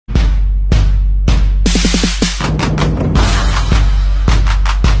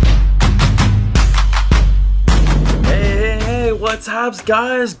What's up,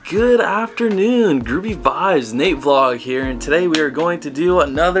 guys? Good afternoon. Groovy Vibes, NateVlog here, and today we are going to do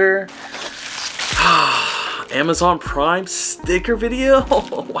another Amazon Prime sticker video.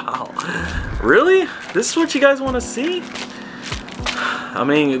 Wow, really? This is what you guys want to see? I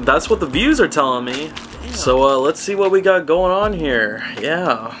mean, that's what the views are telling me. So let's see what we got going on here.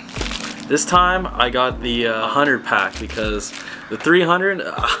 Yeah, this time I got the 100 pack because the 300,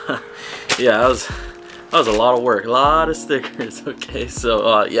 yeah, that was a lot of work, a lot of stickers. Okay,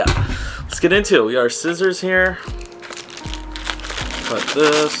 so yeah, let's get into it. We got our scissors here. Cut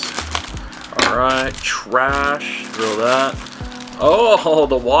this. All right, trash. Throw that. Oh,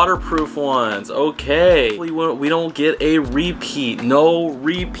 the waterproof ones. Okay, we don't get a repeat. No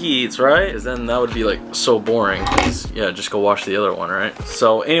repeats, right? Because then that would be like so boring. Yeah, just go watch the other one, right?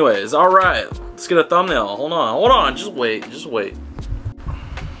 So, anyways, all right. Let's get a thumbnail. Hold on. Just wait.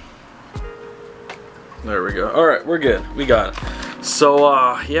 There we go. All right, we're good. We got it. So,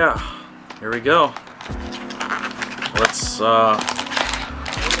 yeah, here we go. Let's put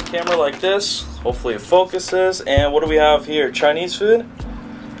the camera like this. Hopefully it focuses. And what do we have here? Chinese food.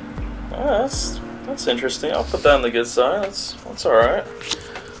 Oh, that's interesting. I'll put that on the good side. That's all right.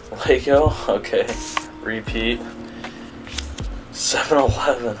 Lego. Okay. Repeat.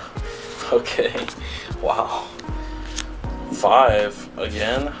 7-Eleven. Okay. Wow. 5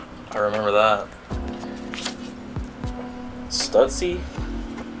 again. I remember that. Stutzy,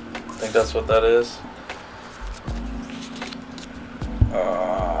 I think that's what that is.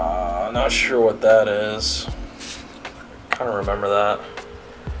 Not sure what that is. Kind of remember that.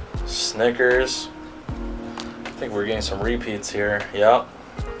 Snickers. I think we're getting some repeats here. Yep,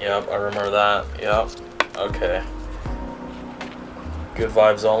 I remember that. Yep, okay. Good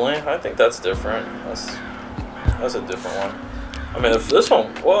vibes only. I think that's different. That's a different one. I mean, if this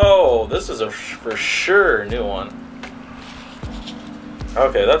one, whoa, this is a for sure new one.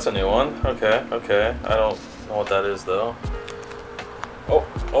 Okay, that's a new one. Okay. I don't know what that is though. Oh,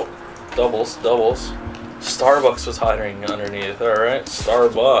 doubles. Starbucks was hiding underneath. All right,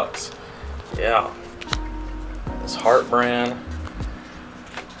 Starbucks. Yeah. This Heart brand.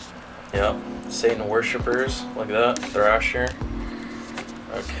 Yep. Satan worshippers. Look at that. Thrasher.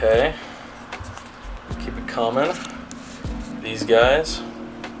 Okay. Keep it coming. These guys.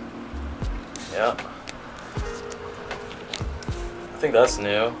 Yep. I think that's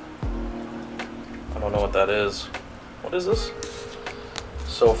new. I don't know what that is. What is this?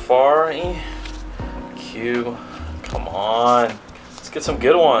 Safari. Q. Come on. Let's get some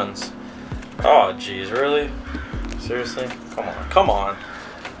good ones. Oh, geez, really? Seriously? Come on.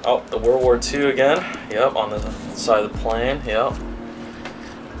 Oh, the World War II again. Yep, on the side of the plane. Yep.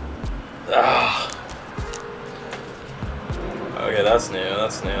 Ah. Okay, that's new.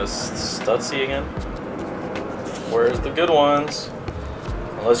 Stutzy again. Where's the good ones?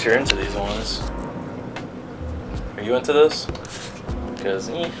 Unless you're into these ones. Are you into this? Because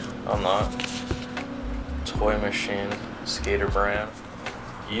I'm not. Toy machine, skater brand.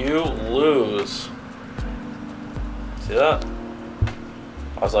 You lose. See that?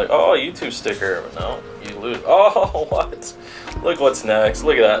 I was like, oh, YouTube sticker, but no, you lose. Oh, what? Look what's next.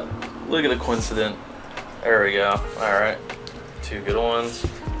 Look at that. Look at the coincidence. There we go. All right, 2 good ones.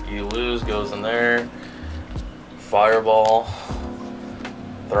 You lose goes in there. Fireball.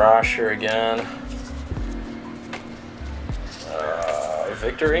 Thrasher again.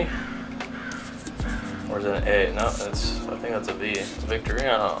 Victory? Or is it an A? No, I think that's a V. Victory?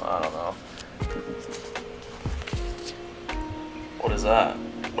 I don't know. What is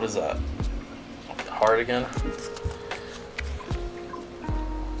that? Heart again?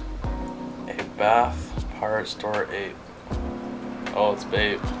 A Bath Pirate Store 8. Oh, it's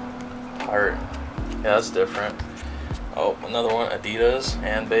Babe. Pirate. Yeah, that's different. Oh, another one, Adidas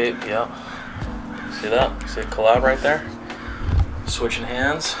and Babe, yeah. See that? See a collab right there? Switching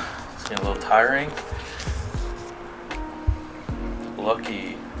hands. It's getting a little tiring.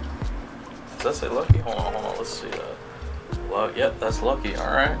 Lucky. Does that say Lucky? Hold on, let's see that. Yep, that's Lucky,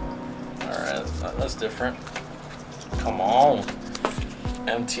 alright. Alright, that's different. Come on.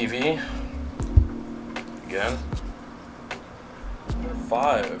 MTV. Again.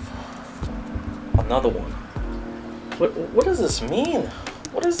 5. Another one. What does this mean?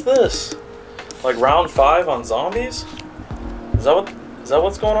 What is this? Like round 5 on zombies? Is that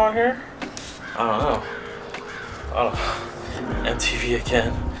what's going on here? I don't know. MTV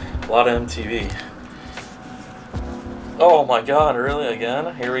again. A lot of MTV. Oh my god, really?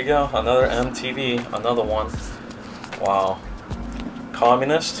 Again? Here we go. Another MTV. Another one. Wow.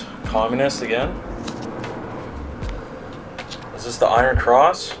 Communist. Communist again. Is this the Iron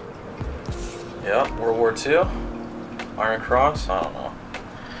Cross? Yeah, World War II. Iron Cross? I don't know.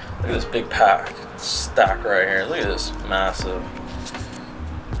 Look at this big pack. Stack right here. Look at this massive.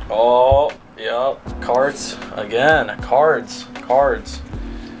 Oh, yep. Cards. Again. Cards. Cards.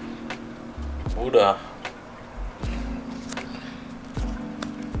 Buddha.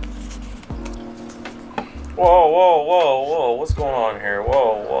 Whoa, whoa, whoa, whoa. What's going on here?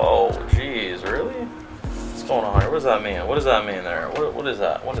 Whoa, whoa. Jeez, really? What's going on here? What does that mean? What does that mean there? What is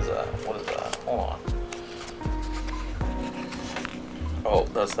that? What is that? What is that? Hold on. Oh,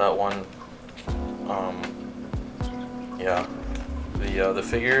 that's that one. Yeah. The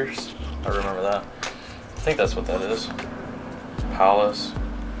figures. I remember that. I think that's what that is. Palace.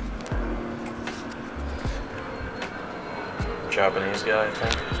 Japanese guy, I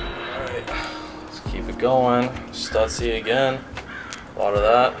think. Alright. Let's keep it going. Stutzy again. A lot of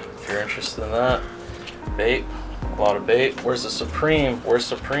that. If you're interested in that. Bait. A lot of bait. Where's the Supreme? Where's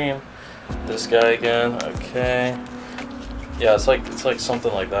Supreme? This guy again. Okay. Yeah, it's like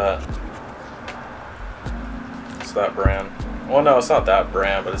something like that. It's that brand. Well, no, it's not that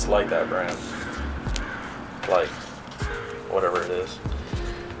brand, but it's like that brand. Like whatever it is.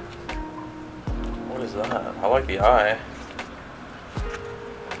 What is that? I like the eye.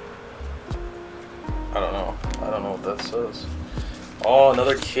 I don't know. I don't know what that says. Oh,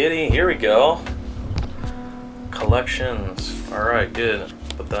 another kitty. Here we go. Collections. Alright, good.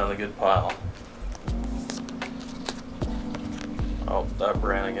 Put that in the good pile. Oh, that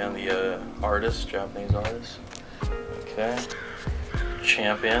brand again. The artist, Japanese artist. Okay.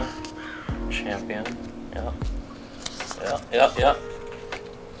 Champion. Champion. Yeah. Yeah, yeah, yeah.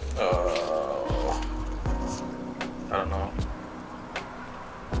 I don't know.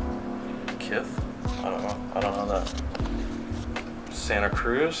 Kith? I don't know. I don't know that. Santa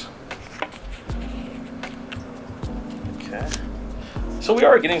Cruz. Okay. So we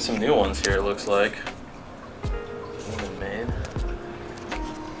are getting some new ones here, it looks like. Human made.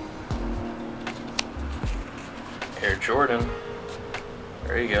 Air Jordan.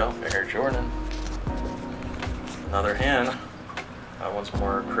 There you go. Air Jordan. Another hand. That one's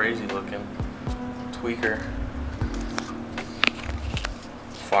more crazy looking. Tweaker.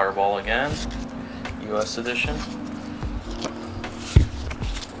 Fireball again. US edition.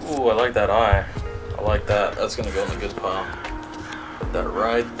 Ooh, I like that eye. I like that. That's gonna go in the good pile. Put that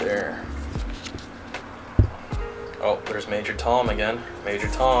right there. Oh, there's Major Tom again. Major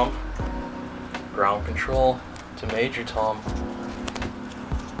Tom. Ground control to Major Tom.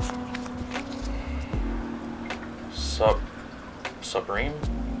 Supreme?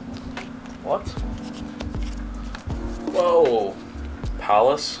 What? Whoa.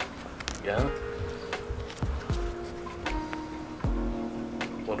 Palace again.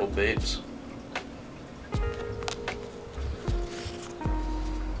 Little babes.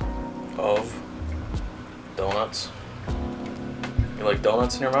 Of donuts. You like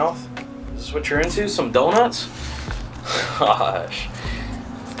donuts in your mouth? Is this what you're into? Some donuts? Gosh.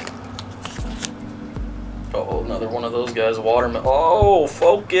 Oh, another one of those guys. Watermelon. Oh,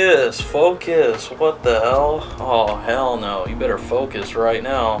 focus. Focus. What the hell? Oh, hell no. You better focus right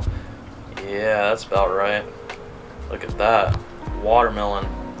now. Yeah, that's about right. Look at that. Watermelon.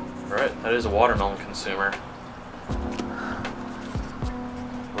 Right? That is a watermelon consumer.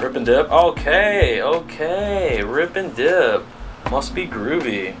 Rip and dip. Okay. Okay. Rip and dip. Must be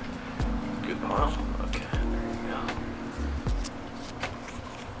groovy. Good pile. Okay. There you go.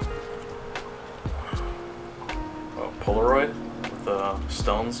 Oh, Polaroid with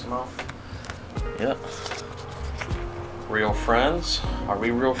stones mouth. Yep. Real friends. Are we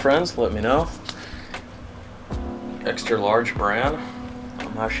real friends? Let me know. Extra large brand.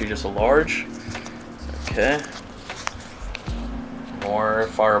 I'm actually just a large. Okay. More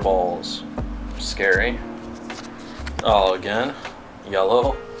fireballs. Scary. Oh, again.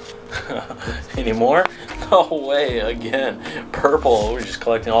 Yellow. Any more? No way. Again. Purple. We're just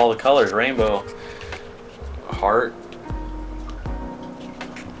collecting all the colors. Rainbow. Heart.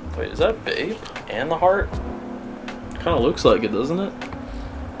 Wait, is that Babe? And the heart? Kind of looks like it, doesn't it?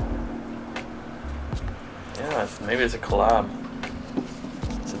 Yeah, maybe it's a collab.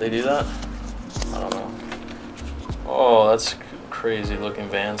 Did they do that? I don't know. Oh, that's crazy looking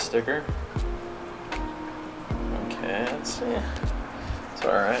van sticker. Okay, let's see. It's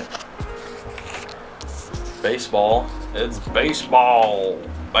alright. Baseball. It's baseball.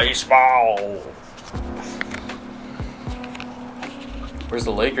 Baseball. Where's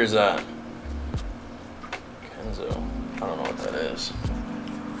the Lakers at? Kenzo. I don't know what that is.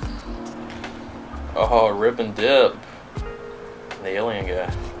 Oh, rip and dip. The alien guy.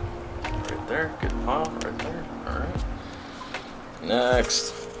 Right there. Good pile. Right there. Alright.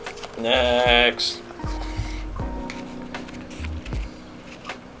 Next. Next.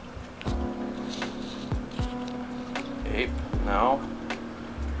 now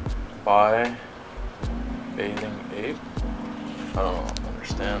by bathing ape. I don't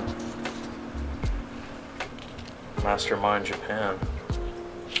understand. Mastermind Japan.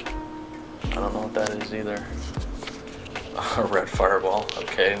 I don't know what that is either. A red fireball.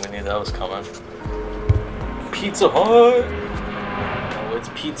 Okay, we knew that was coming. Pizza Hut. Oh, it's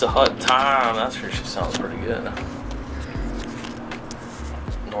Pizza Hut time. That's sure she sounds pretty good.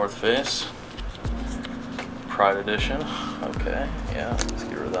 North Face. Pride Edition. Okay, yeah, let's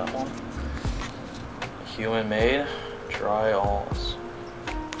get rid of that one. Human made. Dry alls.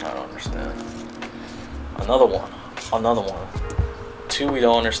 I don't understand. Another one. Another one. Two we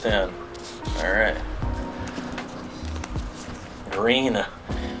don't understand. Alright. Green.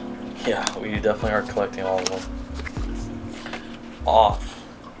 Yeah, we definitely are collecting all of them. Off.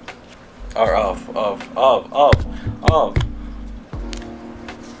 Or of.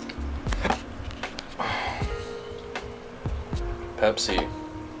 Pepsi.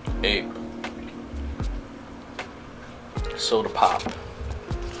 Ape. Soda pop.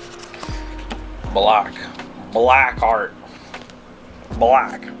 Black. Black art.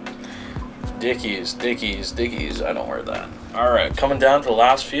 Black. Dickies. I don't wear that. Alright, coming down to the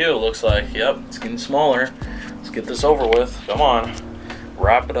last few. Looks like, yep, it's getting smaller. Let's get this over with. Come on.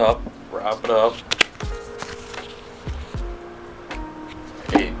 Wrap it up. Wrap it up.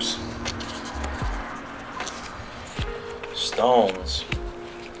 Apes. Stones.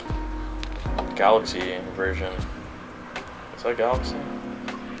 Galaxy version. Is that Galaxy?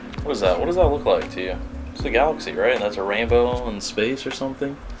 What is that? What does that look like to you? It's the Galaxy, right? And that's a rainbow in space or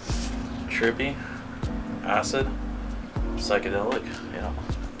something. Trippy. Acid. Psychedelic. Yeah.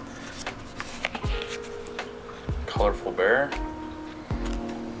 Colorful bear.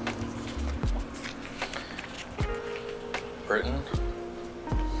 Britain.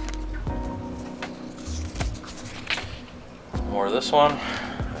 More of this one.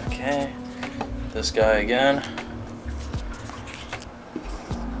 Okay. This guy again.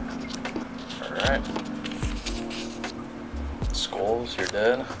 Alright. Skulls, you're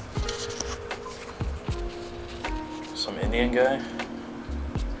dead. Some Indian guy.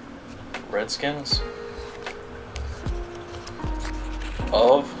 Redskins.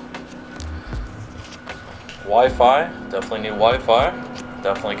 Of. Wi-Fi. Definitely need Wi-Fi.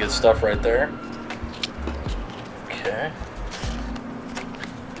 Definitely good stuff right there. Okay.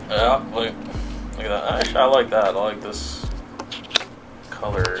 Yeah, look at that. Actually, I like that. I like this.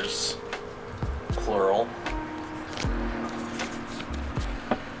 Colors. Plural.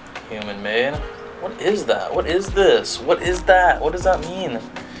 Human made. What is that? What is this? What is that? What does that mean?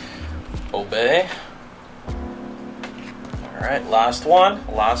 Obey. Alright, last one.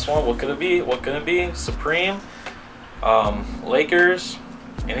 Last one. What could it be? What could it be? Supreme. Lakers.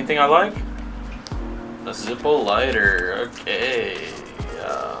 Anything I like? A Zippo lighter. Okay.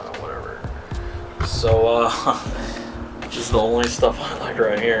 Whatever. So, this is the only stuff I like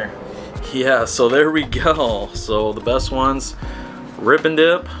right here. Yeah, so there we go. So the best ones. Rip and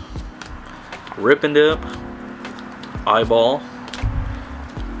Dip. Rip and Dip. Eyeball.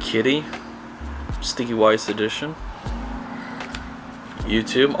 Kitty. Sticky Weiss edition.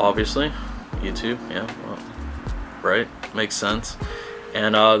 YouTube, obviously. YouTube, yeah. Well, right? Makes sense.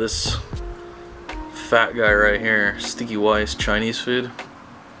 And this fat guy right here. Sticky Weiss Chinese food.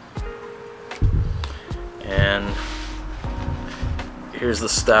 And here's the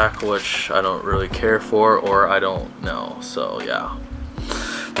stack, which I don't really care for, or I don't know. So yeah,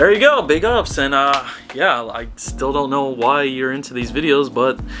 there you go. Big ups. And yeah, I still don't know why you're into these videos,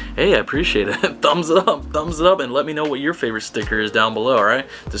 but hey, I appreciate it. Thumbs it up, and let me know what your favorite sticker is down below. All right,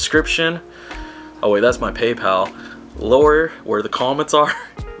 description. Oh wait, that's my PayPal. Lower where the comments are,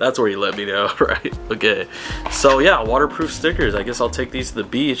 that's where you let me know. Right? Okay, so yeah, waterproof stickers. I guess I'll take these to the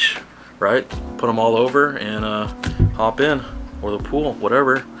beach, right? Put them all over and hop in, or the pool,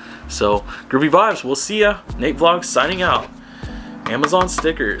 whatever. So groovy vibes. We'll see ya. NateVlog signing out. Amazon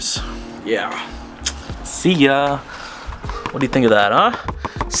stickers. Yeah. See ya. What do you think of that, huh?